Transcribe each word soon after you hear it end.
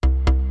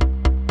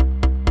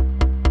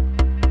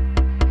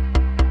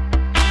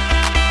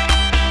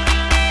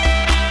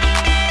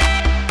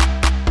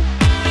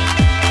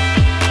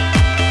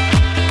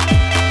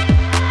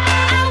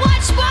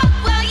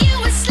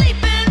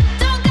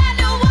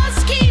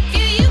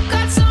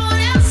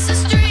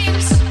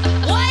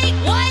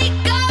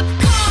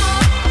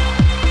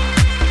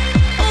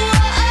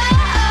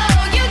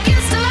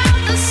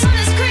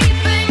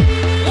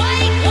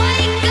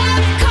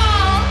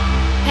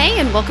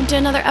to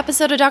another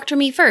episode of Dr.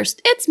 Me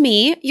First. It's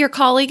me, your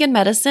colleague in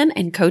medicine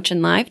and coach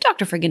in life,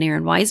 Dr. friggin'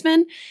 Erin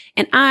Wiseman,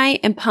 and I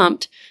am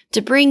pumped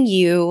to bring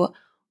you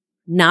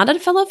not a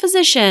fellow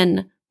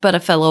physician, but a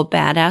fellow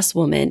badass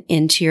woman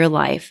into your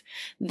life.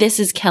 This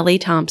is Kelly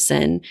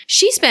Thompson.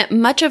 She spent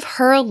much of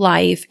her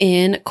life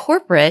in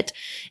corporate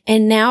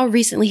and now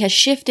recently has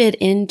shifted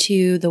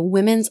into the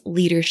women's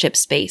leadership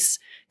space.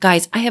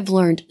 Guys, I have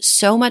learned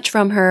so much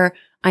from her.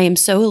 I am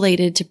so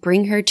elated to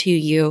bring her to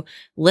you.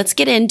 Let's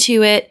get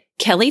into it.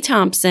 Kelly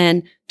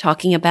Thompson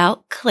talking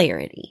about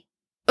clarity.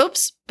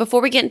 Oops,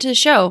 before we get into the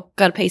show,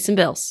 gotta pay some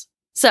bills.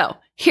 So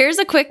here's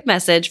a quick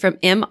message from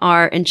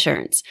MR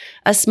Insurance,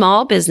 a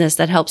small business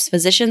that helps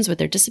physicians with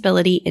their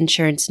disability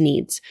insurance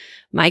needs.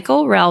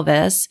 Michael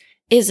Ralvis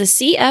is a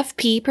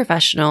CFP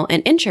professional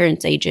and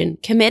insurance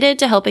agent committed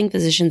to helping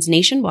physicians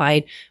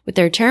nationwide with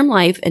their term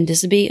life and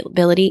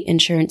disability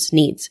insurance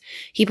needs.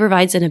 He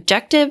provides an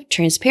objective,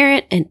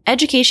 transparent, and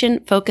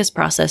education-focused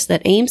process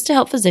that aims to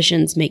help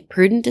physicians make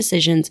prudent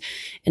decisions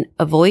and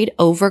avoid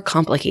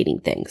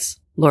overcomplicating things.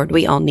 Lord,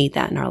 we all need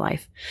that in our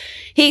life.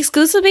 He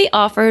exclusively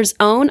offers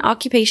own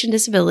occupation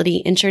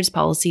disability insurance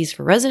policies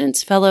for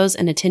residents, fellows,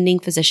 and attending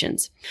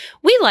physicians.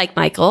 We like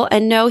Michael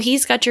and know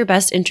he's got your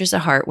best interests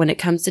at heart when it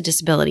comes to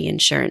disability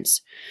insurance.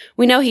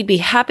 We know he'd be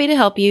happy to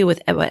help you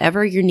with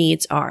whatever your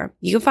needs are.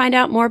 You can find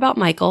out more about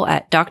Michael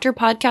at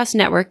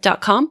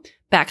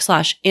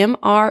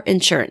drpodcastnetwork.com/MR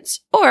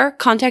Insurance or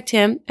contact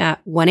him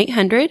at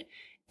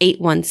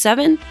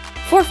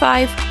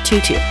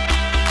 1-800-817-4522.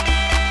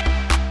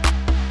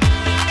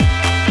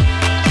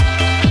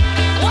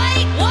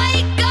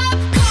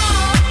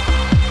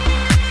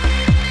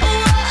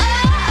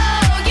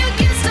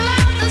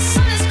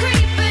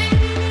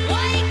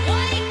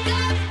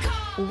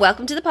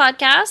 Welcome to the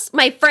podcast,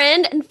 my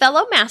friend and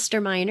fellow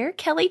masterminder,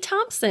 Kelly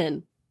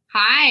Thompson.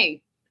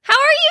 Hi. How are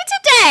you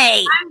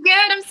today? I'm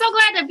good. I'm so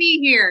glad to be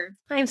here.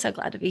 I'm so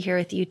glad to be here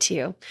with you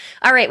too.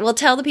 All right, well,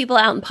 tell the people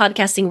out in the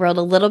podcasting world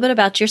a little bit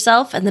about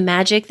yourself and the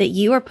magic that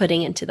you are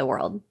putting into the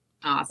world.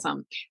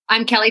 Awesome.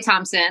 I'm Kelly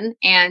Thompson,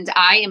 and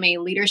I am a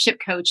leadership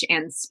coach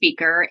and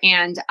speaker,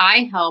 and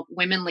I help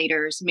women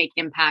leaders make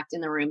impact in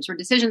the rooms where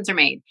decisions are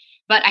made.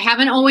 But I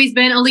haven't always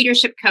been a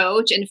leadership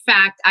coach. In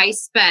fact, I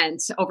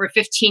spent over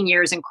 15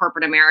 years in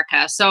corporate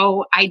America.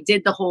 So I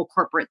did the whole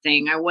corporate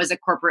thing. I was a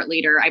corporate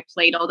leader. I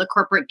played all the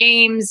corporate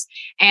games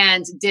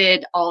and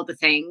did all the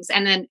things.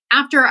 And then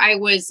after I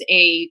was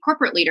a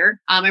corporate leader,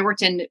 I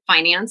worked in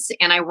finance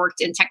and I worked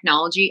in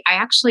technology. I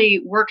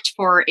actually worked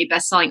for a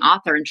best-selling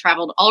author and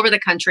traveled all over the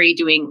country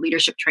doing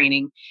leadership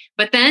training,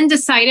 but then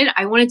decided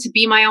I wanted to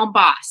be my own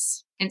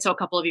boss. And so a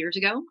couple of years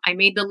ago, I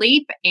made the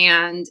leap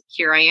and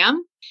here I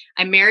am.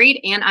 I'm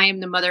married and I am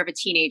the mother of a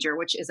teenager,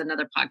 which is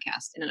another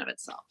podcast in and of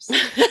itself. So.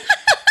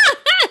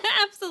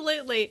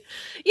 Absolutely.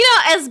 You know,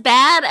 as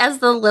bad as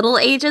the little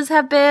ages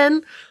have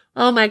been,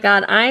 oh my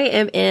God, I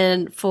am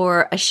in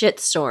for a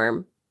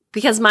shitstorm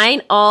because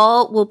mine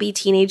all will be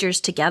teenagers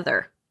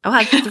together. I'll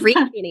have 3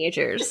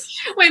 teenagers.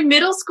 When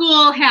middle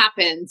school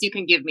happens, you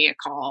can give me a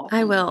call.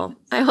 I will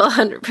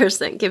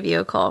 100% give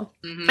you a call.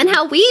 Mm-hmm. And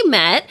how we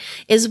met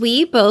is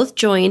we both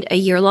joined a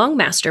year-long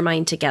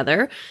mastermind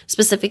together,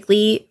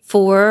 specifically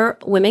for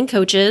women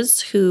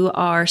coaches who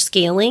are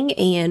scaling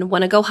and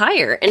want to go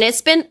higher. And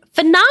it's been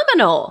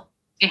phenomenal.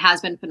 It has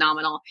been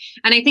phenomenal.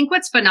 And I think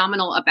what's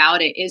phenomenal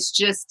about it is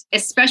just,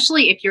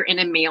 especially if you're in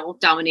a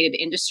male-dominated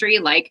industry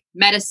like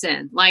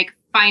medicine, like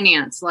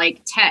finance,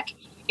 like tech,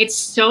 it's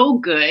so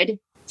good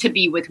to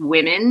be with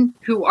women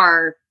who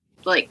are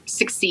like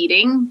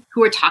succeeding,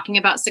 who are talking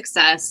about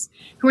success,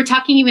 who are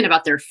talking even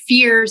about their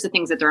fears, the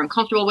things that they're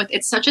uncomfortable with.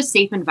 It's such a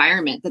safe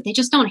environment that they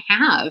just don't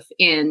have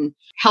in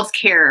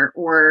healthcare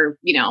or,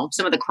 you know,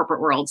 some of the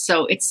corporate world.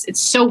 So it's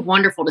so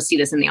wonderful to see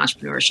this in the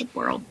entrepreneurship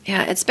world.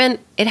 Yeah, it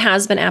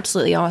has been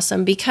absolutely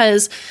awesome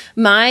because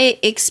my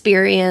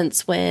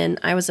experience when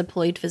I was a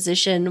employed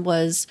physician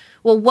was,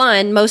 well,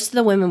 one, most of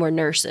the women were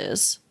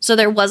nurses. So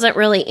there wasn't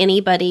really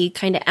anybody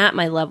kind of at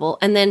my level.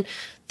 And then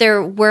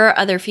there were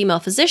other female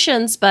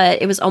physicians,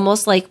 but it was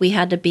almost like we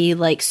had to be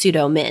like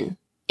pseudo men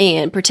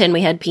and pretend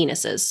we had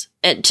penises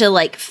to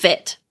like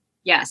fit.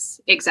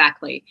 Yes,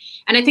 exactly.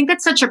 And I think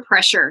that's such a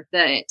pressure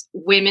that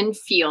women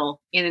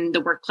feel in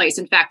the workplace.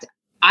 In fact,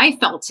 I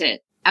felt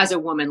it as a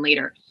woman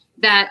leader,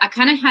 that I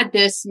kind of had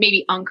this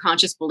maybe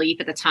unconscious belief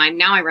at the time.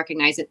 Now I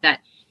recognize it,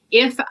 that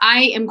if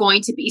I am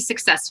going to be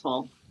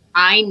successful,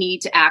 I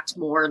need to act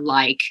more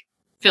like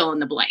fill in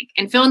the blank.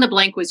 And fill in the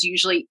blank was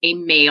usually a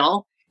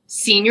male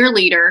senior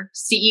leader,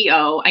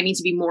 CEO. I need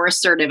to be more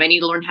assertive. I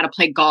need to learn how to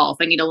play golf.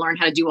 I need to learn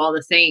how to do all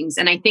the things.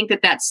 And I think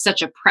that that's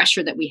such a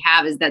pressure that we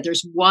have, is that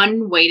there's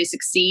one way to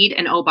succeed.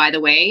 And oh, by the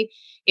way,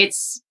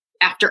 it's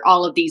after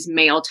all of these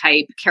male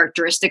type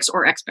characteristics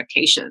or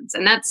expectations.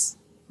 And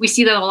we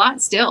see that a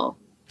lot still.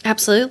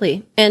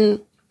 Absolutely. And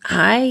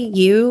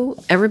you,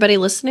 everybody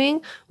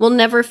listening, will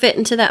never fit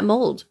into that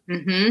mold.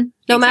 Mm-hmm.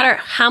 No matter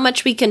how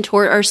much we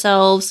contort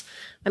ourselves.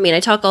 I mean, I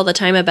talk all the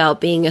time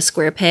about being a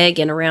square peg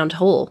in a round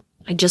hole.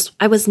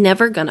 I was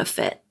never going to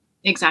fit.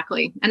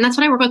 Exactly. And that's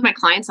what I work with my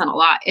clients on a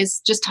lot is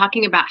just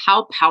talking about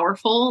how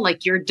powerful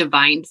like your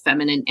divine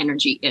feminine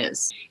energy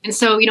is. And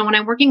so, when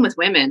I'm working with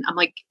women, I'm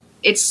like,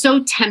 it's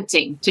so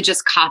tempting to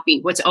just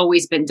copy what's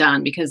always been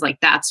done because like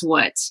that's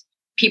what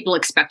people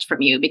expect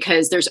from you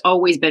because there's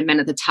always been men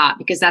at the top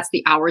because that's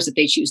the hours that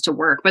they choose to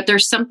work. But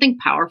there's something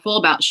powerful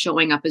about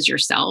showing up as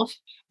yourself.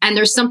 And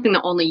there's something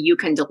that only you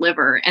can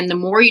deliver. And the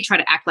more you try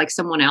to act like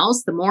someone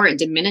else, the more it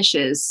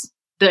diminishes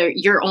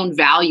your own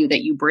value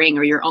that you bring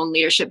or your own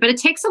leadership. But it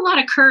takes a lot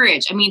of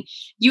courage. I mean,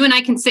 you and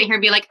I can sit here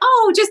and be like,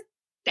 oh, just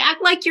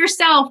act like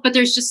yourself. But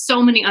there's just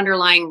so many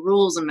underlying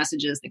rules and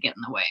messages that get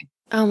in the way.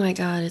 Oh my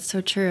God, it's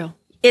so true.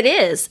 It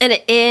is.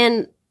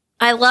 And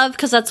I love,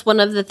 because that's one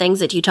of the things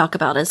that you talk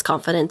about is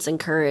confidence and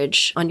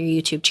courage on your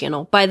YouTube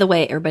channel. By the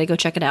way, everybody go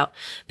check it out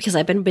because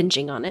I've been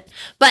binging on it.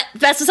 But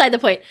that's beside the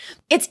point.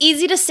 It's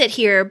easy to sit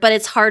here, but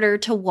it's harder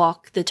to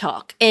walk the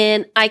talk.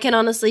 And I can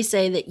honestly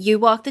say that you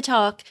walk the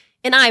talk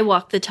and I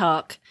walk the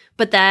talk,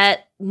 but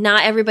that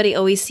not everybody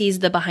always sees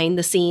the behind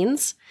the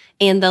scenes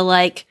and the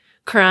like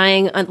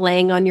crying and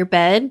laying on your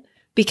bed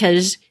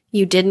because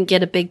you didn't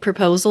get a big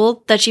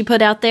proposal that you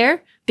put out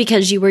there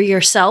because you were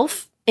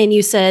yourself and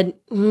you said,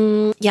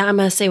 yeah, I'm going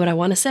to say what I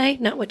want to say,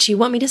 not what you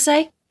want me to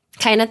say,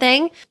 kind of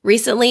thing.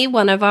 Recently,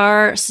 one of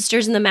our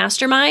sisters in the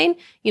mastermind,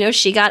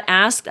 she got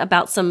asked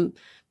about some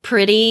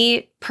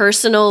pretty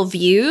personal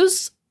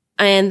views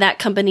and that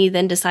company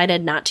then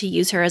decided not to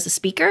use her as a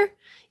speaker.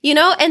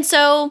 And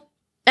so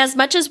as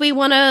much as we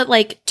want to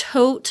like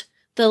tote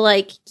the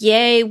like,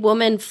 yay,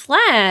 woman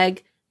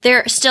flag,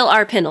 there still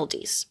are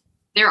penalties.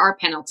 There are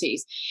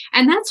penalties.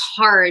 And that's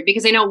hard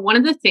because I know one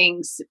of the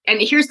things,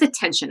 and here's the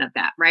tension of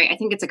that, right? I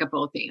think it's like a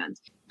both and.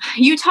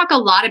 You talk a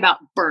lot about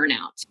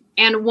burnout.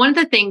 And one of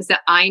the things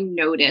that I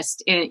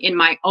noticed in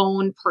my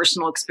own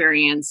personal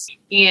experience,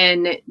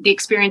 in the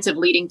experience of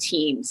leading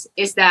teams,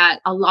 is that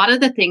a lot of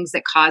the things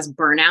that cause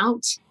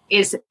burnout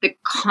is the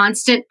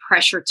constant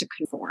pressure to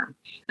conform.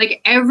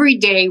 Like every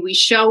day we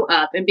show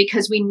up, and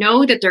because we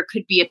know that there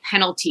could be a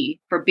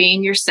penalty for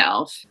being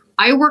yourself,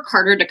 I work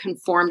harder to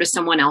conform to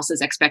someone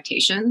else's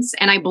expectations,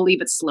 and I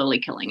believe it's slowly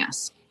killing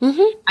us.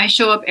 Mm-hmm. I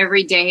show up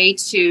every day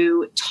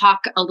to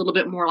talk a little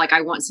bit more like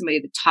I want somebody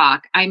to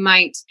talk. I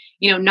might,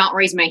 not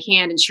raise my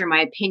hand and share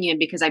my opinion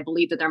because I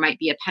believe that there might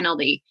be a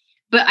penalty.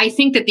 But I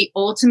think that the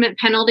ultimate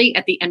penalty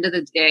at the end of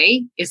the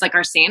day is like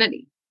our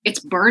sanity.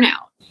 It's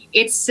burnout.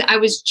 I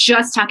was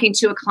just talking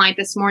to a client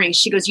this morning.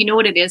 She goes, you know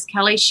what it is,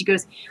 Kelly? She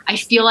goes, I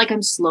feel like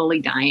I'm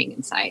slowly dying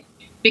inside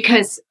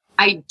because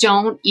I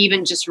don't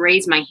even just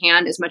raise my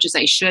hand as much as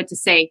I should to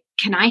say,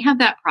 can I have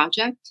that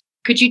project?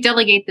 Could you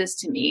delegate this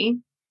to me?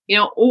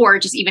 Or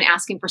just even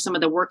asking for some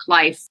of the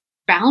work-life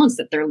balance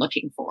that they're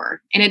looking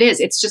for. And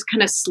it's just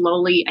kind of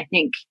slowly, I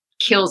think,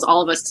 kills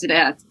all of us to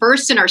death,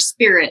 first in our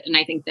spirit, and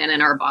I think then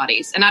in our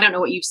bodies. And I don't know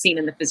what you've seen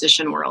in the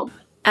physician world.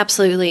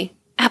 Absolutely.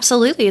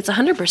 Absolutely. It's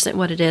 100%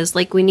 what it is.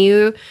 Like when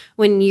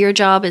your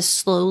job is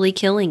slowly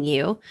killing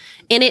you,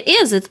 and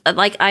it's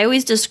like, I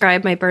always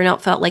describe my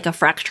burnout felt like a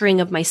fracturing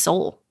of my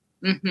soul.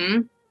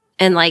 Mm-hmm.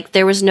 And like,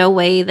 there was no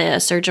way the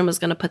surgeon was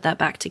going to put that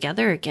back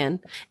together again.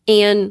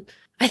 And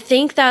I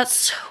think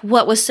that's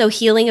what was so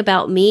healing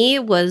about me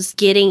was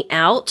getting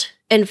out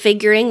and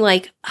figuring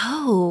like,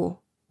 oh,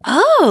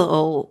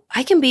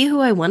 I can be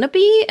who I want to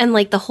be. And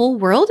like the whole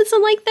world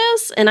isn't like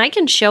this. And I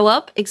can show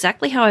up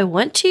exactly how I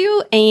want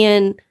to.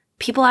 And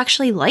people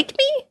actually like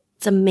me.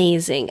 It's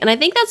amazing. And I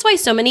think that's why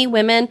so many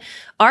women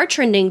are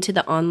trending to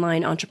the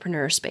online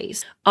entrepreneur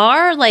space,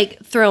 are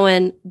like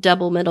throwing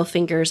double middle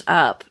fingers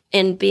up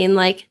and being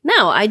like,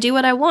 no, I do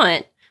what I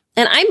want.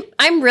 And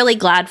I'm really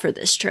glad for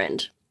this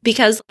trend.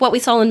 Because what we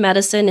saw in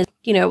medicine is,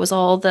 it was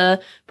all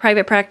the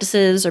private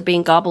practices are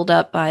being gobbled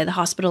up by the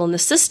hospital and the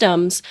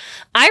systems.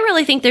 I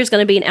really think there's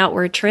going to be an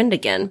outward trend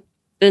again.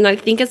 And I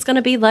think it's going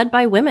to be led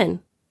by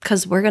women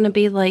because we're going to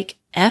be like,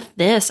 F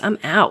this, I'm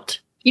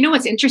out.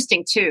 What's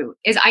interesting too,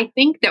 is I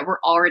think that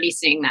we're already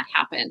seeing that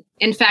happen.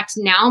 In fact,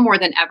 now more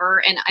than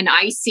ever, and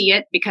I see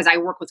it because I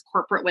work with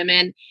corporate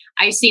women.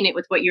 I've seen it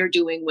with what you're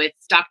doing with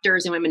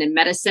doctors and women in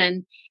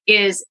medicine,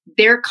 is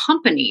their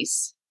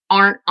companies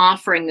aren't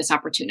offering this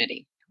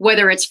opportunity.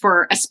 Whether it's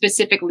for a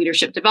specific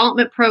leadership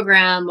development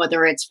program,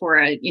 whether it's for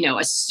a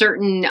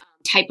certain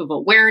type of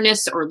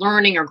awareness or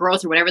learning or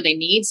growth or whatever they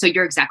need. So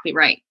you're exactly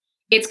right.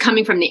 It's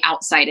coming from the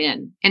outside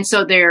in. And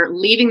so they're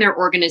leaving their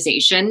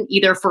organization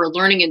either for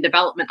learning and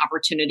development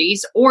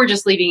opportunities or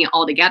just leaving it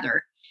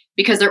altogether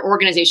because their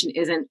organization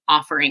isn't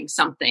offering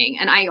something.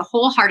 And I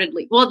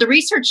wholeheartedly, the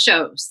research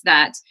shows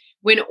that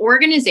when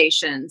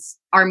organizations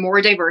are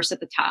more diverse at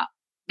the top,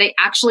 they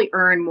actually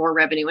earn more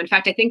revenue. In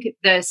fact, I think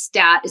the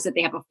stat is that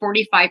they have a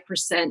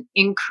 45%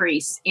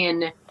 increase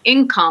in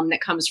income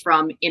that comes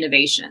from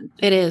innovation.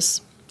 It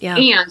is. Yeah.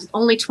 And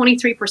only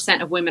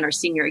 23% of women are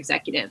senior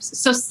executives.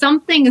 So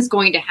something is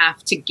going to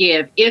have to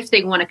give if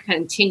they want to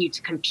continue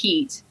to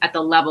compete at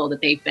the level that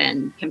they've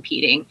been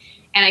competing.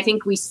 And I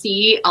think we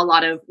see a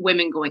lot of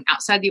women going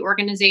outside the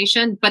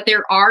organization, but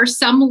there are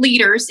some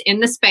leaders in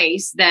the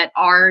space that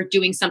are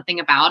doing something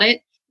about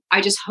it.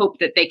 I just hope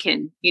that they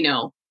can,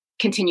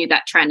 continue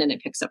that trend and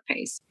it picks up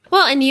pace.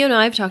 Well, and you and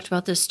I've talked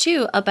about this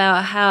too,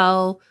 about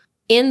how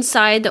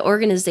inside the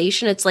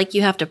organization, it's like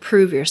you have to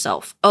prove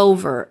yourself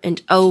over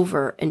and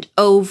over and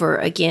over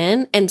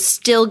again and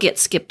still get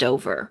skipped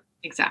over.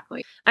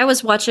 Exactly. I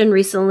was watching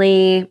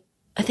recently,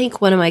 I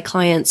think one of my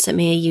clients sent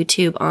me a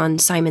YouTube on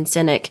Simon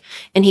Sinek,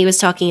 and he was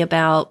talking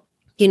about,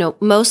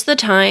 most of the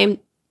time,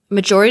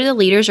 majority of the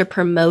leaders are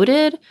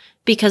promoted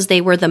because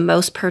they were the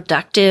most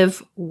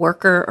productive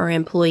worker or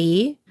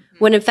employee,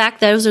 when in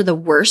fact, those are the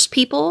worst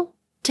people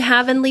to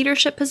have in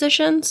leadership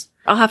positions.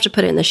 I'll have to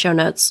put it in the show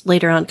notes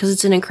later on because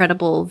it's an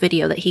incredible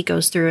video that he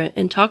goes through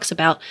and talks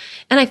about.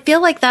 And I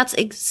feel like that's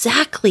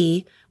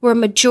exactly where a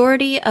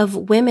majority of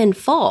women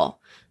fall.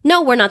 No,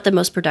 we're not the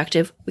most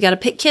productive. We got to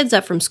pick kids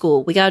up from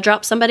school. We got to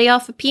drop somebody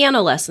off of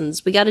piano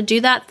lessons. We got to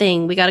do that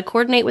thing. We got to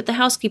coordinate with the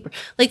housekeeper.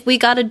 Like, we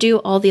got to do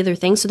all the other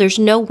things. So there's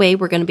no way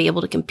we're going to be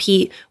able to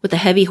compete with the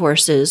heavy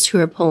horses who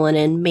are pulling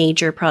in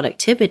major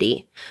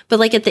productivity. But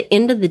like at the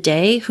end of the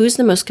day, who's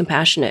the most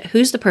compassionate?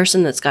 Who's the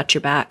person that's got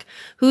your back?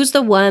 Who's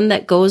the one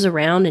that goes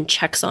around and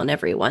checks on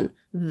everyone?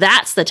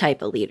 That's the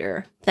type of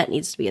leader that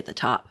needs to be at the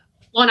top.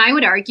 Well, and I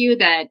would argue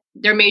that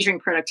they're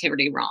measuring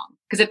productivity wrong.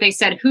 Because if they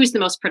said who's the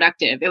most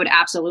productive, it would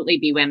absolutely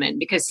be women.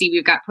 Because see,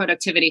 we've got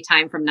productivity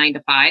time from 9 to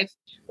 5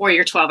 or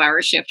your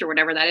 12-hour shift or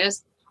whatever that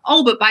is.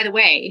 Oh, but by the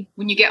way,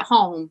 when you get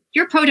home,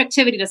 your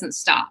productivity doesn't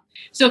stop.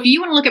 So if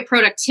you want to look at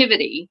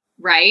productivity,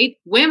 right,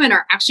 women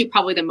are actually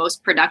probably the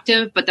most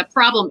productive. But the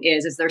problem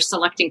is they're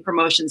selecting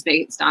promotions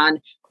based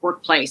on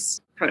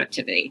workplace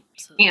productivity.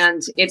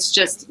 And it's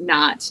just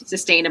not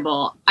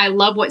sustainable. I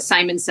love what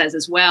Simon says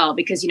as well,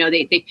 because,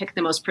 they pick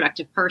the most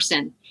productive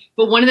person.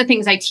 But one of the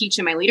things I teach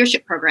in my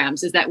leadership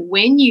programs is that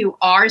when you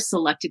are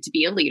selected to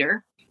be a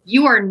leader,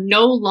 you are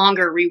no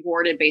longer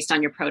rewarded based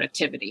on your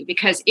productivity.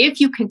 Because if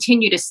you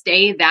continue to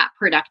stay that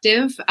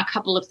productive, a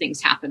couple of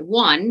things happen.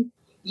 One,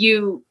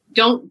 you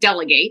don't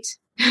delegate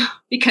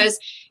because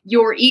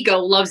your ego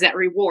loves that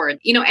reward.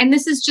 And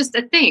this is just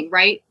a thing,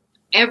 right?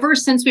 Ever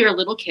since we were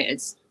little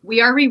kids,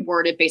 we are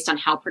rewarded based on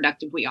how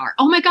productive we are.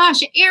 Oh my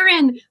gosh,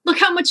 Erin, look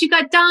how much you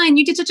got done.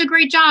 You did such a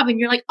great job. And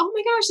you're like, oh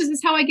my gosh, this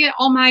is how I get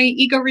all my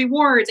ego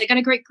rewards. I got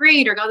a great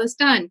grade or got this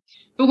done.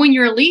 But when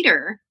you're a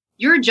leader,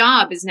 your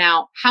job is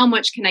now, how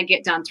much can I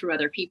get done through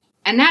other people?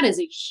 And that is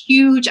a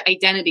huge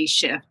identity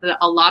shift that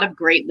a lot of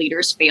great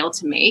leaders fail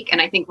to make.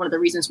 And I think one of the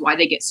reasons why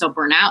they get so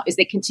burnt out is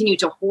they continue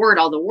to hoard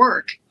all the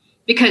work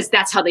because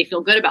that's how they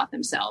feel good about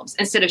themselves,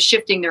 instead of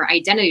shifting their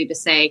identity to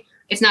say,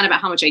 it's not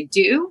about how much I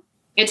do.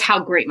 It's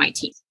how great my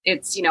team.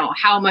 It's,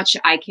 how much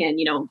I can,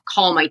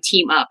 call my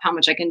team up, how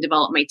much I can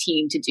develop my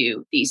team to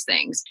do these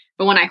things.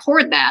 But when I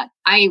hoard that,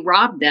 I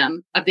rob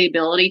them of the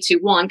ability to,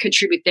 one,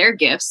 contribute their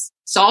gifts,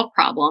 solve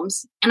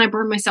problems, and I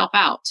burn myself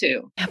out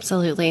too.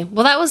 Absolutely.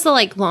 Well, that was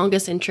the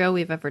longest intro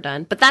we've ever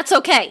done, but that's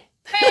okay.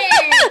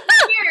 Hey,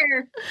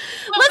 here.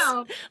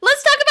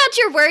 Let's talk about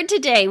your word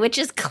today, which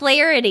is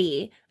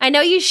clarity. I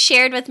know you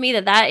shared with me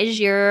that is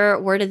your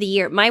word of the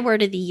year. My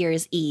word of the year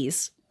is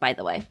ease, by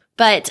the way.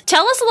 But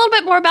tell us a little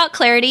bit more about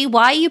clarity,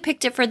 why you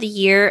picked it for the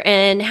year,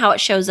 and how it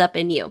shows up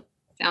in you.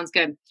 Sounds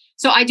good.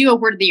 So I do a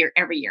word of the year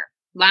every year.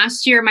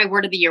 Last year, my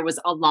word of the year was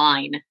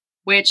align,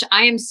 which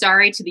I am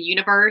sorry to the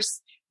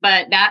universe,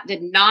 but that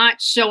did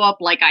not show up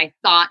like I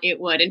thought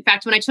it would. In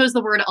fact, when I chose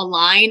the word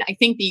align, I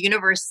think the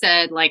universe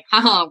said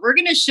we're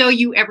going to show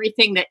you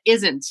everything that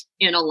isn't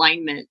in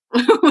alignment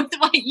with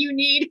what you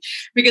need,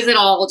 because it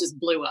all just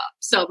blew up.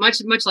 So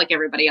much like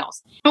everybody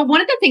else. But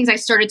one of the things I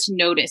started to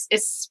notice,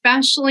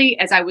 especially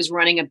as I was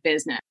running a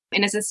business,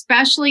 and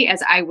especially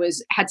as I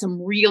had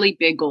some really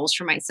big goals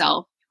for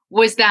myself,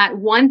 was that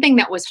one thing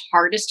that was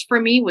hardest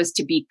for me was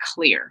to be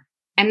clear.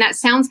 And that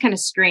sounds kind of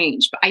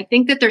strange, but I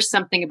think that there's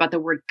something about the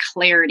word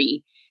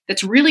clarity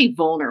that's really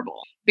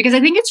vulnerable, because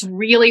I think it's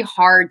really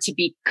hard to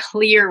be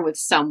clear with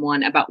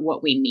someone about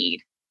what we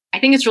need. I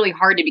think it's really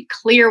hard to be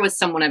clear with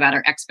someone about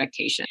our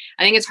expectation.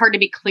 I think it's hard to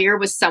be clear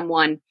with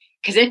someone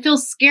because it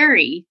feels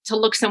scary to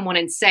look someone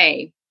and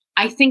say,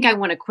 I think I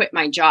want to quit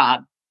my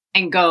job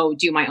and go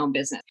do my own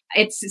business.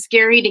 It's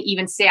scary to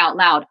even say out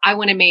loud, I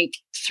want to make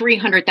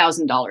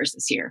 $300,000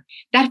 this year.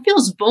 That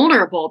feels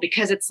vulnerable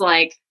because it's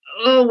like,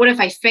 oh, what if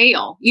I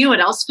fail? You know what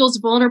else feels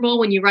vulnerable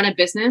when you run a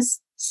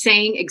business?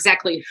 Saying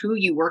exactly who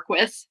you work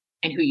with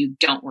and who you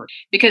don't work.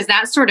 Because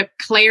that sort of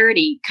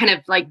clarity kind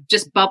of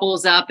just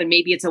bubbles up, and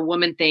maybe it's a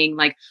woman thing,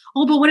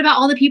 oh, but what about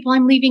all the people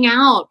I'm leaving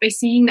out by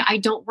saying that I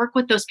don't work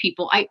with those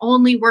people? I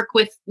only work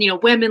with,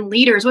 women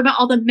leaders. What about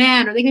all the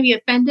men? Are they going to be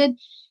offended?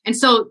 And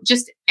so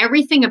just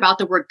everything about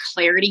the word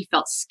clarity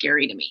felt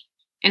scary to me.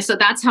 And so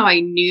that's how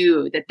I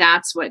knew that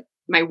that's what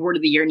my word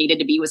of the year needed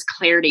to be, was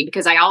clarity,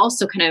 because I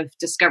also kind of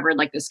discovered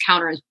this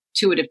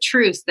counterintuitive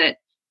truth that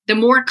the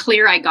more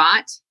clear I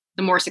got,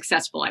 the more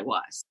successful I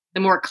was. The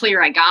more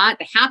clear I got,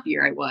 the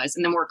happier I was.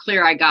 And the more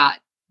clear I got,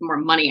 the more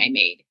money I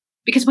made.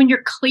 Because when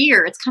you're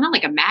clear, it's kind of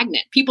like a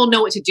magnet. People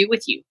know what to do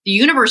with you. The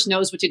universe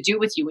knows what to do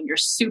with you when you're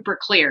super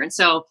clear. And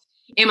so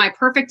am I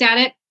perfect at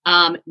it?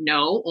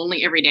 No,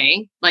 only every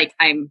day. Like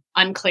I'm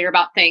unclear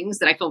about things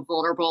that I feel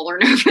vulnerable or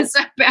nervous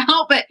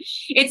about, but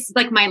it's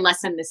like my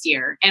lesson this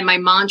year. And my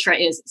mantra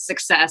is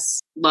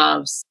success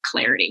loves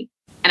clarity.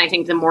 And I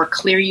think the more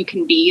clear you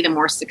can be, the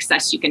more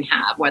success you can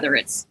have, whether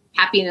it's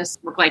happiness,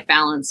 work-life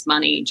balance,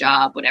 money,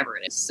 job, whatever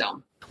it is.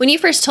 So when you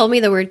first told me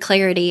the word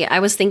clarity, I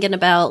was thinking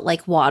about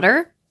like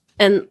water.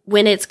 And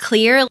when it's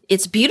clear,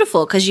 it's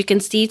beautiful because you can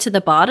see to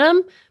the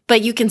bottom,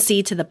 but you can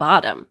see to the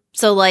bottom.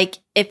 So like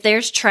if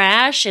there's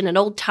trash and an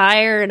old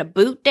tire and a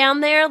boot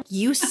down there,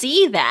 you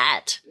see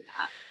that.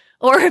 yeah.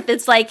 Or if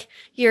it's like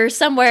you're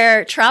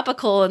somewhere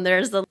tropical and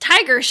there's the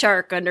tiger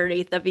shark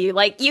underneath of you,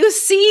 like you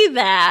see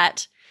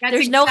that.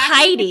 There's no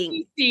hiding. What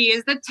you see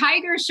is the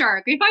tiger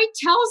shark. If I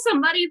tell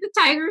somebody the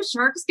tiger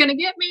shark's going to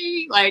get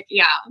me, like,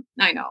 yeah,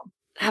 I know.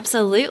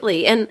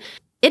 Absolutely. And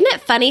isn't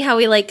it funny how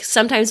we like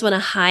sometimes want to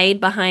hide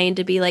behind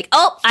to be like,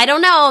 oh, I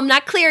don't know, I'm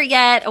not clear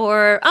yet.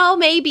 Or, oh,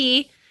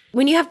 maybe.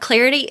 When you have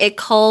clarity, it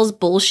calls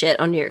bullshit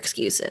on your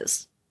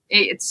excuses.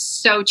 It's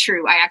so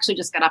true. I actually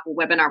just got off a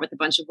webinar with a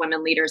bunch of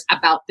women leaders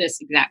about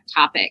this exact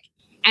topic.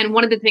 And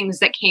one of the things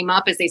that came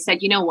up is they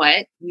said, you know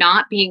what?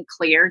 Not being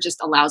clear just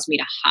allows me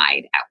to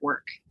hide at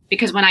work.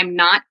 Because when I'm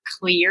not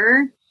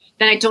clear,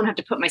 then I don't have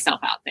to put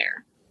myself out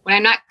there. When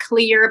I'm not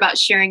clear about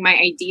sharing my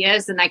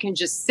ideas, then I can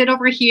just sit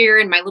over here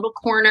in my little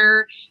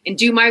corner and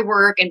do my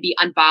work and be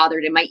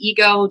unbothered. And my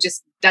ego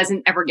just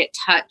doesn't ever get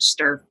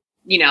touched or,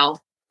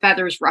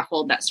 feathers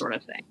ruffled, that sort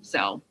of thing.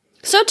 So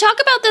talk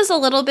about this a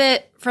little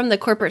bit from the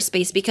corporate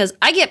space, because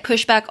I get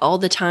pushback all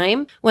the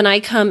time when I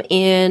come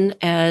in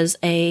as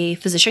a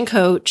physician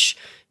coach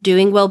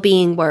doing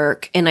well-being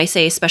work and I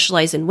say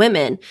specialize in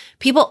women.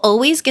 People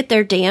always get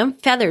their damn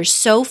feathers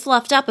so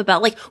fluffed up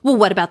about like, well,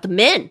 what about the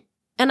men?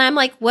 And I'm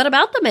like, what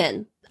about the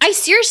men? I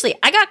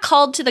got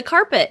called to the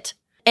carpet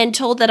and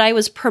told that I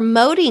was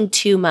promoting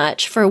too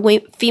much for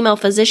female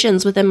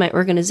physicians within my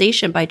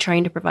organization by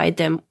trying to provide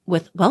them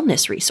with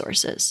wellness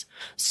resources.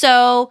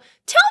 So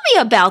tell me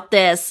about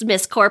this,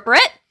 Miss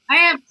Corporate. I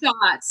have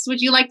thoughts.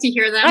 Would you like to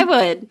hear them? I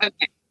would.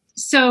 Okay.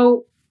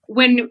 So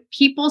when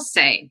people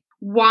say,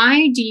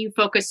 why do you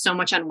focus so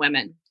much on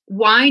women?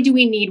 Why do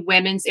we need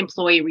women's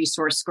employee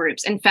resource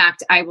groups? In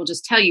fact, I will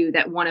just tell you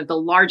that one of the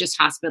largest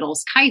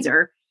hospitals,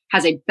 Kaiser,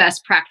 has a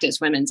best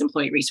practice women's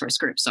employee resource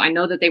group. So I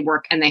know that they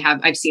work and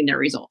I've seen their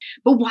result.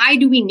 But why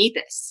do we need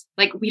this?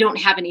 Like, we don't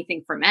have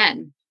anything for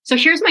men. So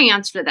here's my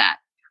answer to that.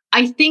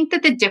 I think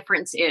that the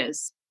difference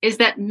is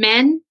that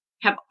men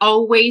have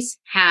always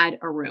had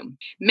a room.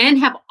 Men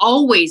have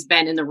always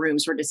been in the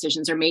rooms where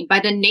decisions are made by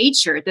the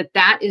nature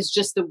that is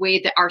just the way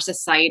that our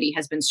society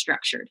has been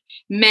structured.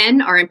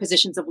 Men are in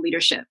positions of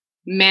leadership.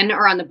 Men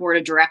are on the board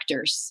of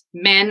directors.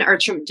 Men are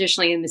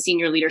traditionally in the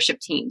senior leadership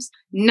teams.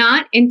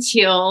 Not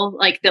until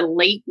like the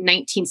late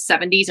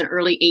 1970s and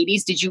early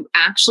 80s did you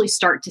actually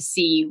start to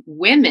see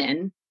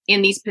women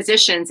in these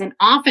positions. And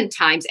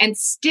oftentimes, and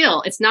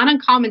still, it's not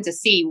uncommon to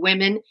see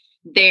women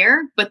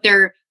there, but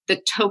they're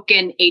the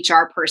token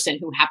HR person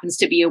who happens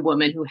to be a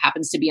woman who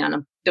happens to be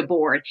on the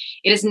board.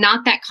 It is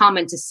not that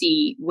common to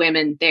see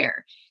women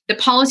there. The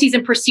policies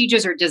and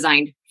procedures are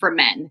designed for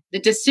men. The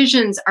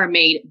decisions are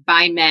made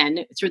by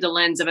men through the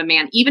lens of a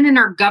man. Even in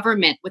our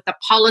government with the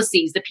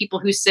policies, the people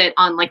who sit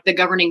on like the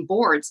governing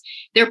boards,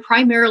 they're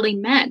primarily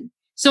men.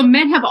 So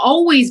men have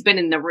always been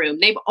in the room.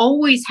 They've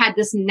always had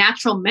this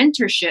natural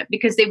mentorship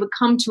because they would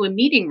come to a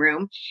meeting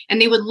room and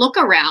they would look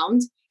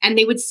around and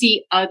they would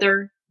see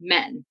other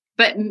men.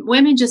 But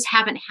women just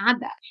haven't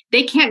had that.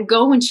 They can't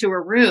go into a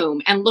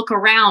room and look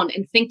around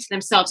and think to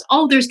themselves,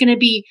 oh, there's going to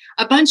be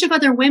a bunch of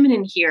other women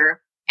in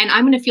here and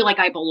I'm going to feel like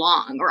I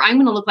belong, or I'm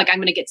going to look like I'm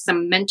going to get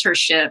some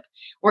mentorship,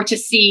 or to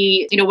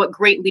see, what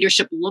great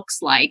leadership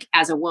looks like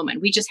as a woman.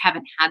 We just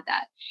haven't had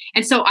that.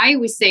 And so I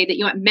always say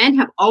that, men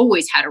have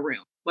always had a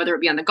room, whether it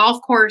be on the golf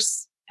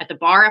course, at the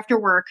bar after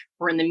work,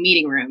 or in the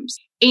meeting rooms.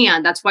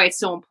 And that's why it's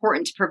so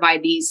important to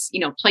provide these,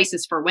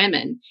 places for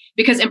women,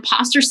 because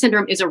imposter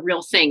syndrome is a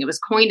real thing. It was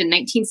coined in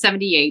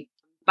 1978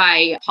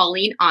 by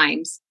Pauline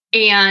Imes.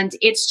 And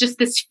it's just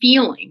this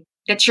feeling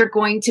that you're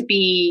going to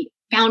be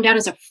found out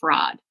as a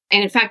fraud.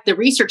 And in fact, the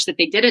research that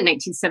they did in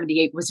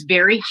 1978 was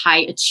very high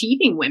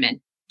achieving women,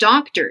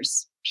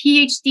 doctors,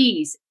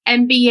 PhDs,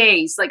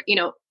 MBAs,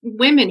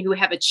 women who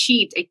have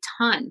achieved a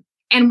ton.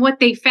 And what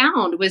they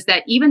found was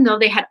that even though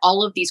they had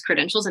all of these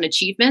credentials and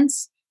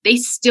achievements, they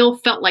still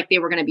felt like they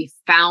were going to be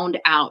found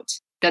out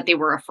that they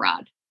were a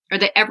fraud, or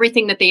that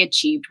everything that they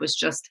achieved was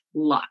just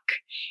luck,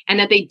 and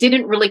that they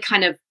didn't really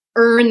kind of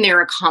earn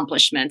their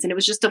accomplishments, and it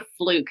was just a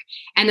fluke,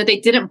 and that they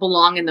didn't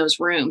belong in those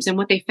rooms. And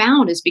what they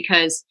found is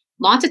because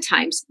lots of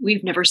times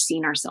we've never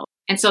seen ourselves.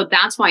 And so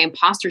that's why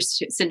imposter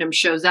syndrome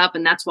shows up.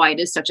 And that's why it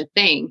is such a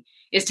thing,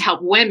 is to help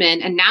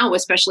women. And now,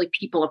 especially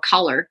people of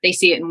color, they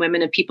see it in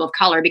women and people of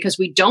color because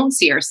we don't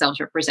see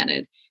ourselves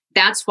represented.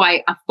 That's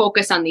why a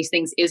focus on these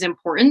things is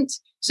important,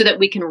 so that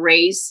we can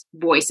raise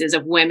voices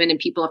of women and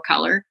people of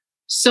color,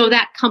 so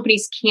that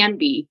companies can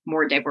be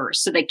more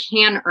diverse, so they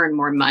can earn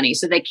more money,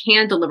 so they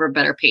can deliver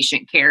better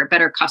patient care,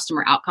 better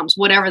customer outcomes,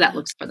 whatever that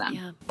looks for them.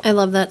 Yeah, I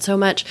love that so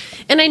much.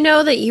 And I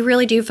know that you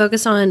really do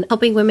focus on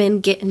helping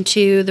women get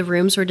into the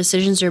rooms where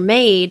decisions are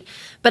made,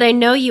 but I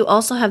know you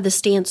also have the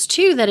stance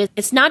too that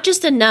it's not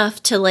just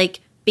enough to like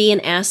be an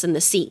ass in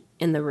the seat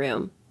in the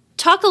room.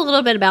 Talk a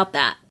little bit about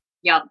that.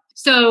 Yep.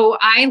 So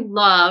I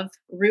love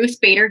Ruth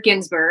Bader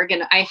Ginsburg,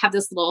 and I have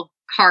this little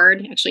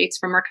card. Actually, it's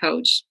from our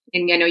coach.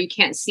 And I know you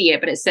can't see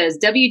it, but it says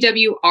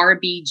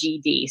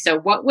WWRBGD. So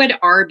what would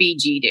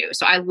RBG do?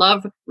 So I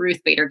love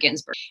Ruth Bader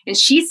Ginsburg. And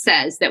she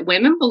says that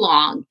women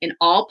belong in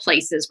all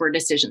places where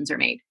decisions are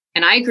made.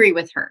 And I agree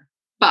with her,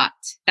 but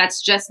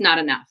that's just not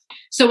enough.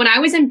 So when I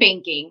was in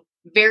banking,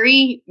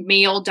 very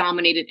male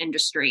dominated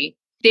industry,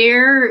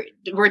 there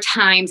were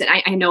times, and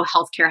I know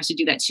healthcare has to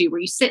do that too,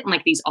 where you sit in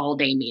like these all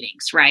day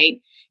meetings,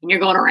 right? And you're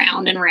going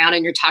around and around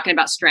and you're talking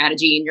about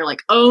strategy and you're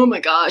like, oh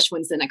my gosh,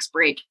 when's the next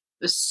break?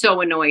 I was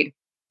so annoyed.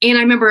 And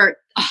I remember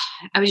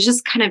I was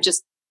just kind of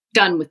just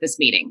done with this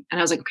meeting. And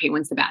I was like, okay,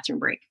 when's the bathroom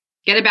break?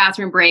 Get a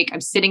bathroom break.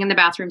 I'm sitting in the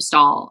bathroom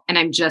stall and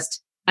I'm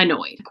just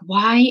annoyed. Like,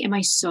 why am I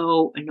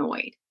so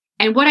annoyed?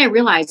 And what I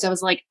realized, I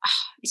was like,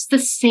 it's the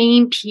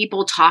same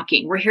people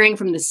talking. We're hearing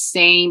from the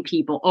same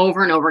people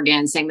over and over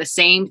again, saying the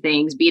same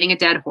things, beating a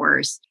dead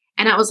horse.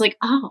 And I was like,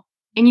 oh,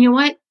 and you know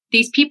what?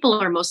 These people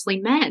are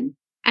mostly men.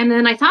 And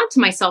then I thought to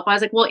myself, I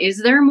was like, well,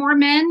 is there more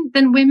men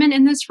than women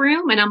in this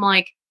room? And I'm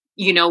like,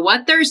 you know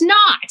what? There's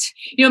not.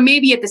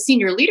 Maybe at the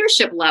senior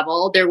leadership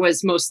level, there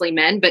was mostly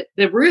men, but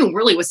the room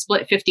really was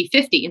split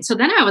 50-50. And so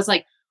then I was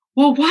like,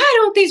 well, why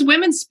don't these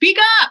women speak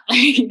up?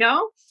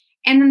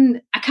 And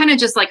then I kind of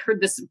just like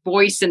heard this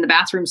voice in the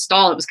bathroom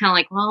stall. It was kind of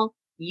like, well,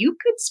 you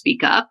could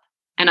speak up.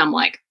 And I'm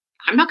like,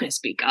 I'm not going to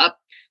speak up.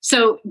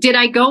 So did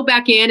I go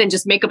back in and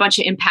just make a bunch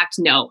of impact?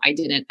 No, I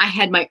didn't. I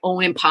had my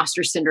own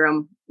imposter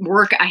syndrome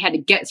work I had to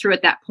get through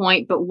at that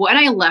point. But what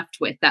I left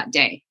with that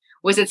day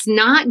was it's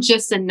not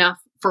just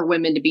enough for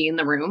women to be in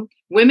the room.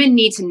 Women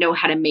need to know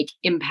how to make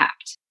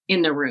impact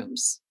in the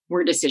rooms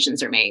where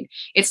decisions are made.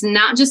 It's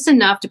not just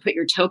enough to put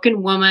your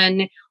token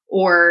woman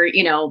or,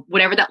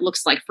 whatever that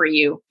looks like for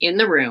you in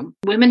the room.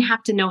 Women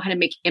have to know how to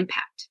make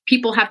impact.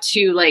 People have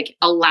to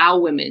allow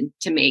women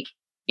to make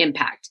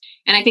impact.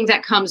 And I think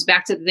that comes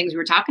back to the things we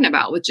were talking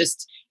about with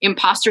just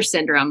imposter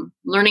syndrome,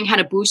 learning how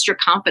to boost your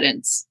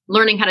confidence,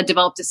 learning how to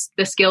develop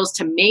the skills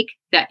to make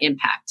that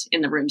impact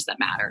in the rooms that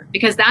matter,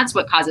 because that's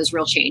what causes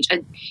real change.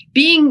 And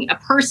being a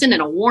person in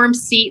a warm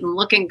seat and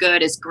looking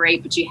good is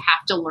great, but you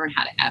have to learn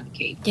how to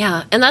advocate.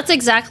 Yeah. And that's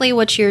exactly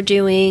what you're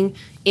doing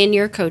in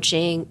your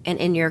coaching and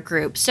in your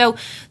group. So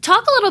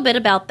talk a little bit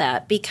about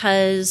that,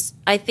 because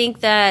I think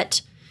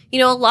that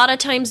a lot of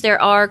times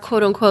there are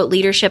quote unquote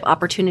leadership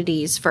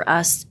opportunities for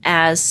us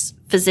as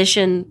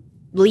physician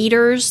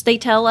leaders, they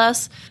tell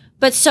us,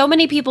 but so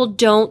many people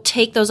don't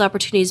take those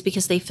opportunities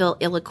because they feel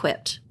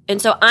ill-equipped.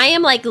 And so I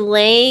am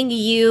laying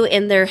you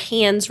in their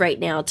hands right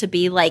now to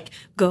be like,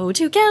 go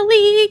to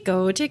Kelly.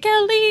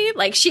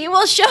 She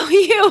will show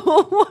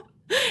you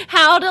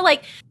how to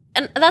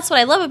and that's what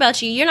I love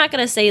about you. You're not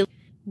going to say,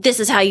 this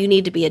is how you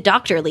need to be a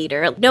doctor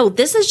leader. No,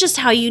 this is just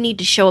how you need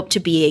to show up to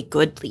be a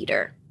good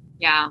leader.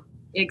 Yeah.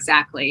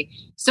 Exactly.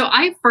 So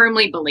I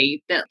firmly believe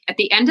that at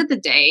the end of the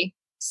day,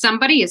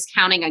 somebody is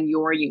counting on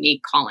your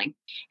unique calling.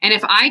 And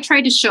if I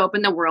tried to show up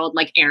in the world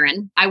like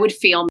Erin, I would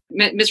fail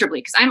miserably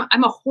because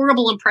I'm a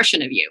horrible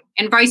impression of you,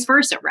 and vice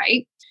versa,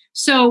 right?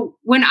 So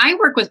when I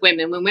work with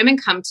women, when women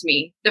come to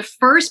me, the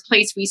first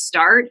place we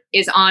start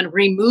is on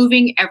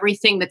removing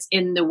everything that's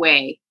in the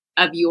way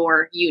of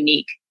your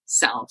unique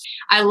self.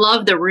 I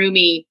love the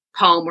Rumi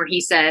poem where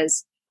he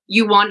says,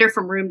 you wander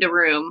from room to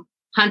room,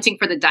 hunting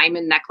for the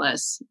diamond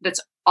necklace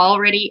that's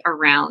already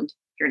around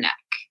your neck.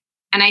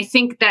 And I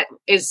think that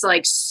is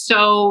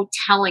so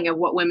telling of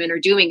what women are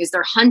doing is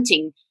they're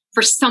hunting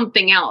for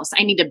something else.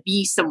 I need to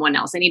be someone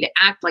else. I need to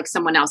act like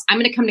someone else. I'm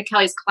going to come to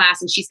Kelly's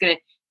class and she's going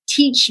to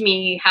teach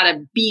me how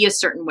to be a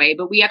certain way.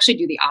 But we actually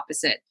do the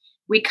opposite.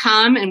 We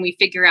come and we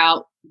figure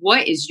out,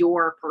 what is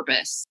your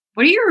purpose?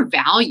 What are your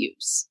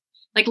values?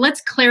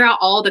 Let's clear out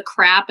all the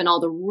crap and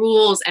all the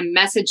rules and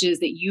messages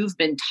that you've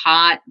been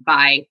taught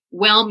by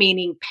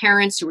well-meaning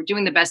parents who were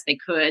doing the best they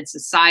could,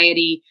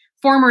 society,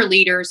 former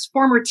leaders,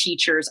 former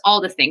teachers, all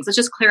the things. Let's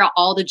just clear out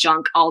all the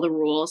junk, all the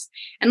rules,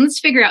 and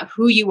let's figure out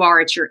who you are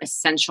at your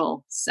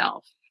essential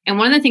self. And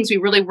one of the things we're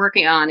really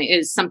working on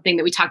is something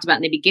that we talked about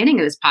in the beginning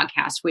of this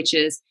podcast, which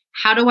is,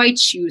 how do I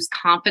choose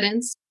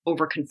confidence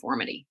over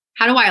conformity?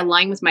 How do I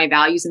align with my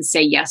values and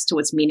say yes to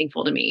what's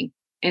meaningful to me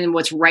and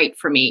what's right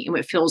for me and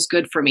what feels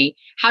good for me?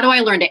 How do I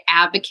learn to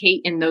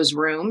advocate in those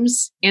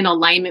rooms in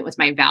alignment with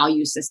my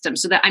value system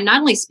so that I'm not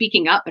only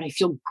speaking up, but I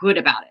feel good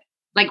about it?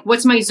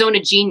 What's my zone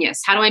of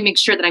genius? How do I make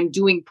sure that I'm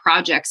doing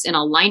projects in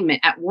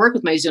alignment at work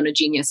with my zone of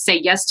genius? Say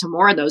yes to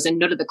more of those and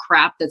no to the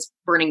crap that's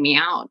burning me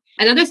out.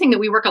 Another thing that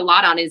we work a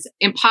lot on is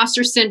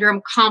imposter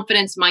syndrome,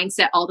 confidence,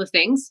 mindset, all the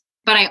things.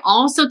 But I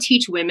also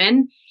teach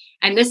women,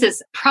 and this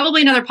is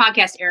probably another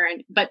podcast,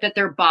 Erin, but that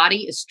their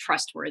body is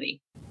trustworthy.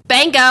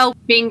 Bingo.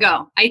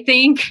 I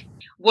think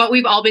what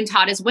we've all been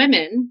taught as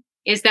women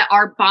is that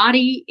our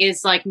body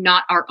is like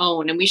not our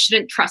own, and we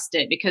shouldn't trust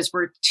it because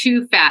we're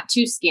too fat,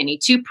 too skinny,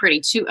 too pretty,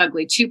 too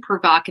ugly, too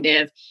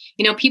provocative.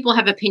 You know, people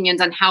have opinions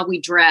on how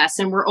we dress,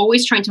 and we're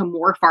always trying to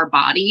morph our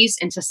bodies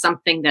into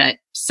something that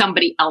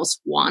somebody else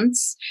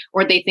wants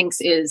or they think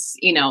is,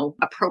 you know,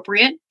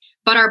 appropriate.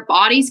 But our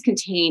bodies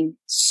contain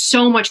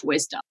so much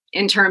wisdom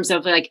in terms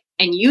of like,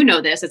 and you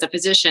know this as a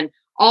physician,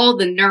 all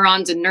the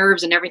neurons and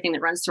nerves and everything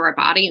that runs through our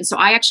body. And so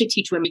I actually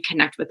teach women to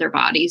connect with their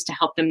bodies to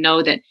help them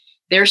know that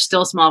their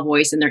still small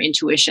voice and their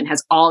intuition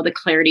has all the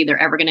clarity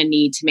they're ever going to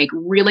need to make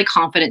really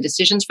confident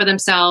decisions for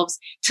themselves,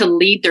 to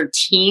lead their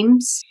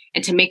teams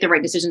and to make the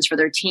right decisions for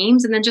their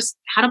teams. And then just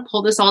how to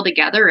pull this all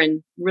together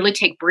and really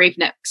take brave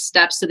next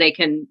steps so they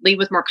can lead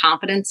with more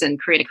confidence and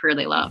create a career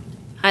they love.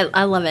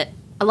 I love it.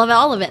 I love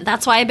all of it.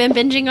 That's why I've been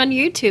binging on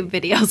YouTube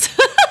videos.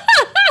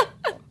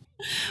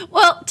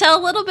 Well, tell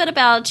a little bit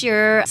about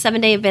your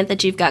 7-day event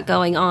that you've got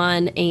going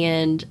on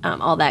and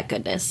all that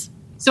goodness.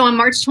 So on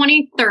March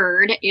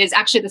 23rd is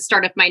actually the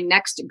start of my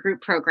next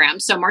group program.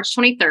 So March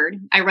 23rd,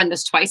 I run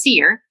this twice a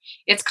year.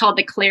 It's called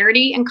the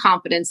Clarity and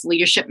Confidence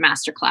Leadership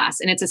Masterclass.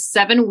 And it's a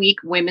 7-week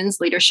women's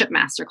leadership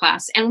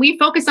masterclass. And we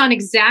focus on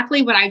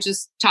exactly what I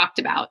just talked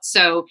about.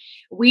 So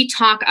we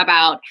talk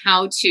about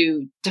how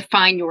to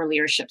define your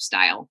leadership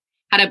style,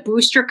 how to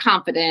boost your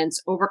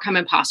confidence, overcome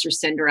imposter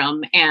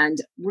syndrome, and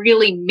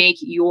really make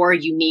your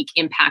unique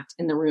impact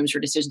in the rooms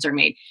where decisions are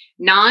made.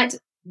 Not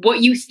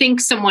what you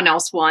think someone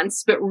else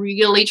wants, but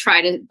really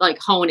try to like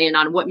hone in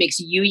on what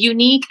makes you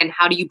unique and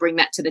how do you bring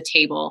that to the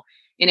table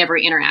in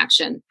every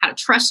interaction, how to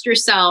trust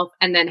yourself,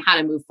 and then how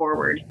to move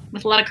forward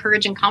with a lot of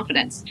courage and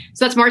confidence.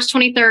 So that's March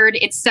 23rd.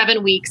 It's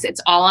 7 weeks.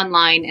 It's all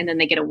online. And then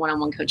they get a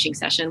one-on-one coaching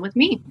session with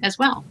me as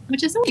well,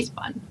 which is always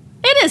fun.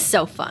 It is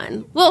so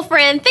fun. Well,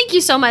 friend, thank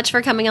you so much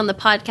for coming on the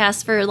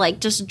podcast, for like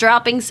just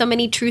dropping so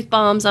many truth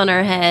bombs on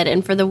our head,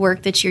 and for the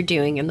work that you're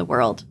doing in the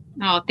world.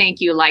 Oh, thank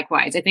you.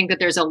 Likewise. I think that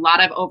there's a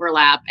lot of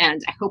overlap,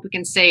 and I hope we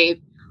can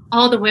save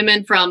all the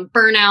women from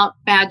burnout,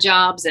 bad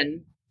jobs,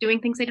 and doing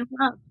things they don't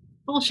love.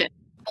 Bullshit.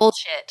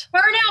 Bullshit.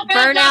 Burnout,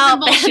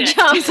 bad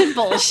jobs, and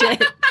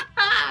bullshit.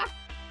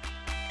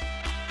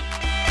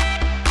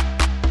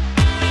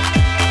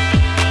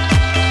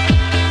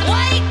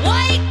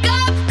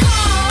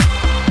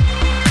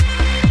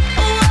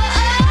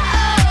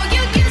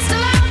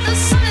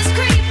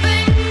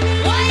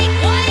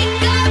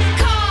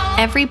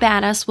 Every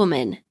badass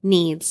woman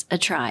needs a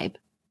tribe.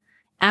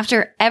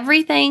 After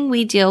everything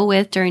we deal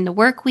with during the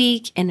work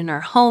week and in our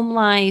home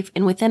life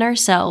and within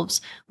ourselves,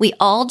 we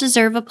all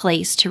deserve a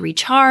place to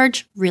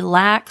recharge,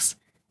 relax,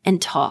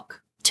 and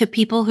talk to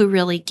people who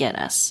really get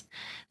us.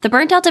 The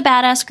Burnt Out to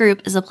Badass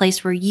group is a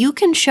place where you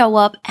can show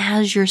up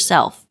as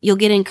yourself. You'll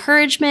get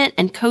encouragement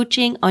and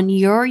coaching on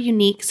your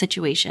unique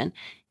situation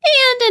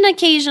and an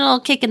occasional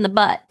kick in the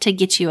butt to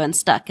get you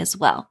unstuck as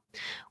well.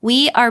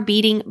 We are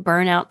beating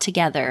burnout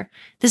together.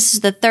 This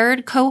is the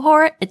 3rd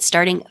cohort. It's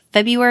starting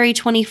February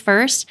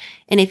 21st.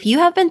 And if you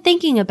have been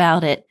thinking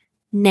about it,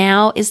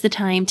 now is the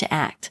time to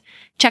act.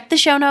 Check the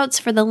show notes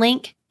for the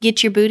link,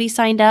 get your booty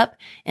signed up,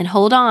 and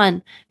hold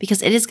on,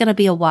 because it is going to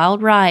be a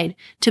wild ride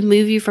to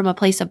move you from a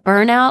place of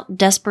burnout,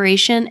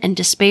 desperation, and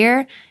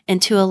despair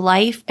into a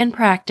life and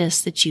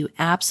practice that you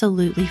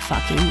absolutely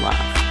fucking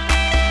love.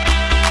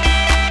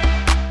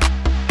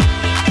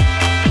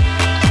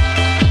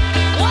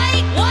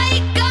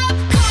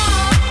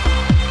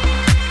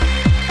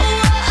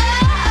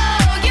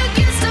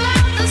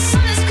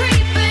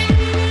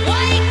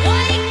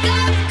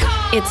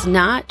 It's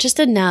not just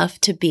enough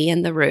to be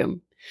in the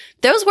room.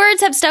 Those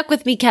words have stuck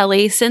with me,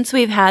 Kelly, since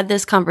we've had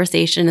this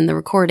conversation in the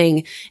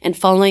recording and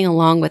following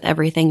along with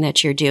everything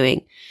that you're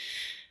doing.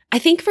 I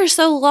think for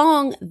so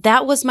long,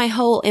 that was my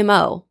whole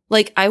MO.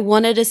 Like, I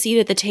wanted a seat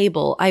at the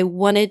table. I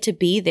wanted to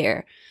be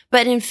there.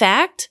 But in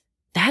fact,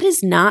 that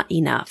is not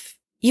enough.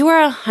 You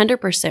are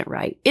 100%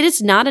 right. It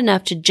is not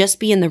enough to just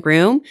be in the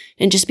room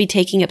and just be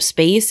taking up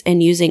space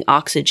and using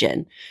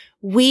oxygen.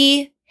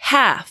 We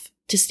have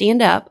to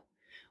stand up.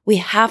 We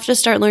have to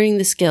start learning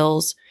the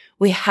skills.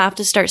 We have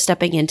to start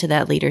stepping into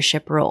that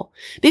leadership role,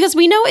 because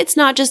we know it's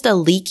not just a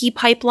leaky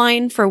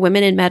pipeline for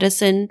women in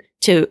medicine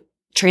to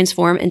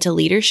transform into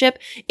leadership.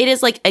 It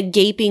is like a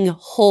gaping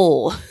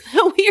hole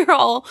that we are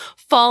all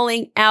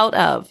falling out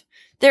of.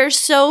 There are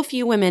so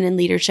few women in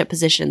leadership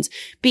positions,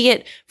 be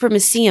it from a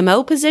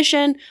CMO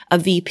position, a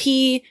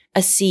VP, a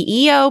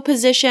CEO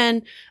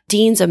position,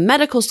 deans of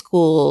medical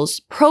schools,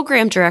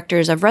 program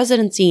directors of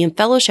residency and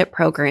fellowship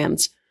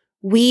programs.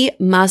 We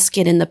must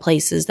get in the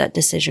places that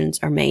decisions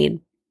are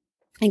made.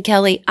 And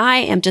Kelly, I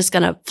am just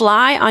going to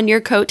fly on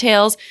your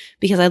coattails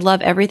because I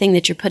love everything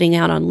that you're putting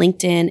out on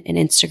LinkedIn and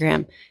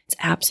Instagram. It's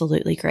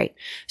absolutely great.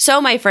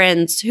 So my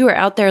friends who are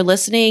out there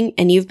listening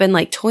and you've been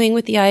like toying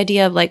with the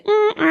idea of like,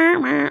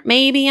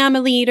 maybe I'm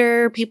a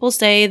leader. People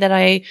say that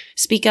I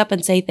speak up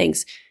and say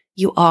things.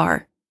 You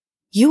are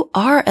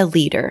a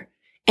leader,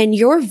 and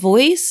your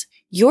voice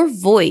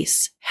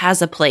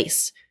has a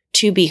place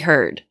to be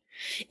heard.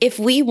 If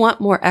we want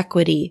more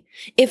equity,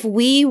 if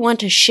we want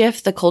to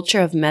shift the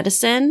culture of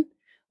medicine,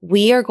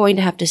 we are going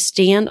to have to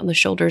stand on the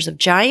shoulders of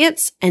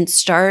giants and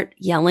start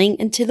yelling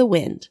into the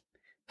wind.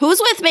 Who's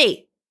with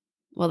me?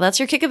 Well, that's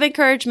your kick of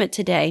encouragement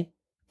today.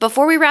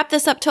 Before we wrap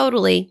this up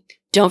totally,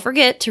 don't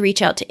forget to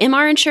reach out to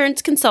MR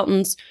Insurance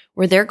Consultants,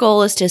 where their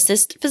goal is to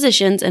assist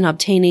physicians in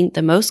obtaining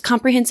the most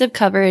comprehensive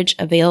coverage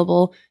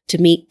available to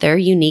meet their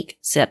unique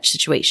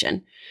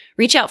situation.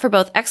 Reach out for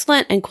both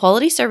excellent and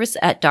quality service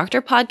at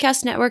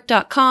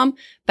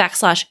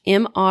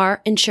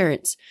drpodcastnetwork.com/MR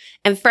Insurance.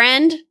 And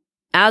friend,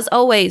 as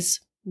always,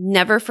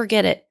 never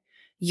forget it.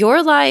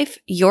 Your life,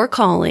 your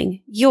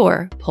calling,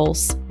 your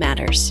pulse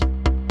matters.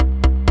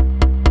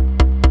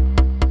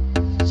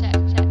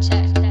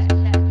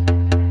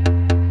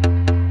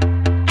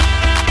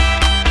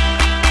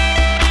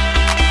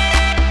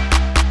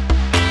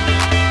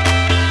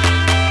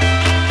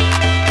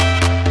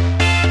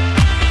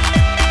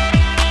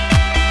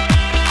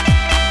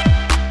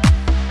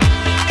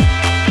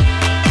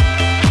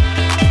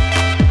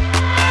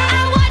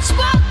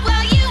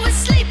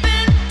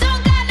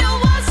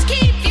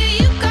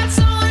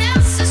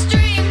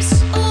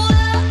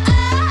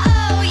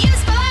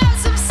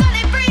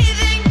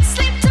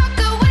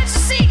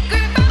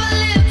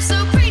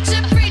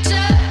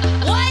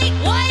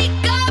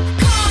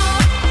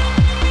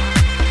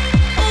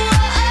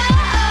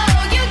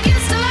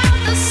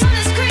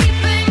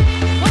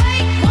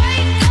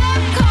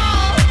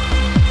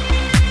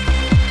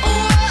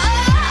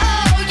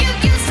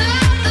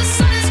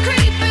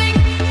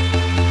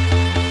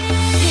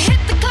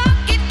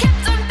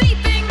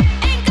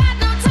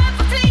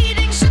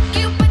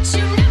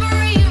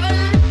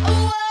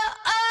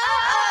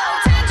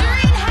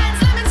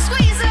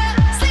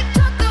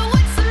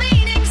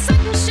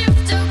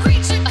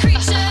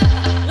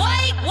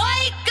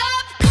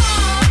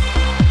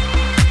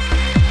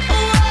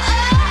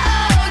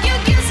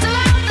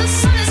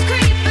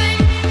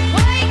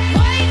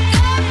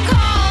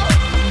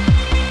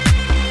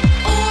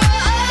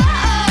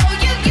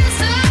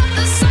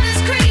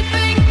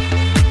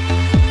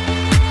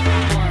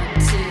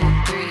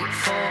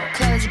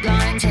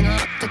 Blinds and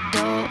look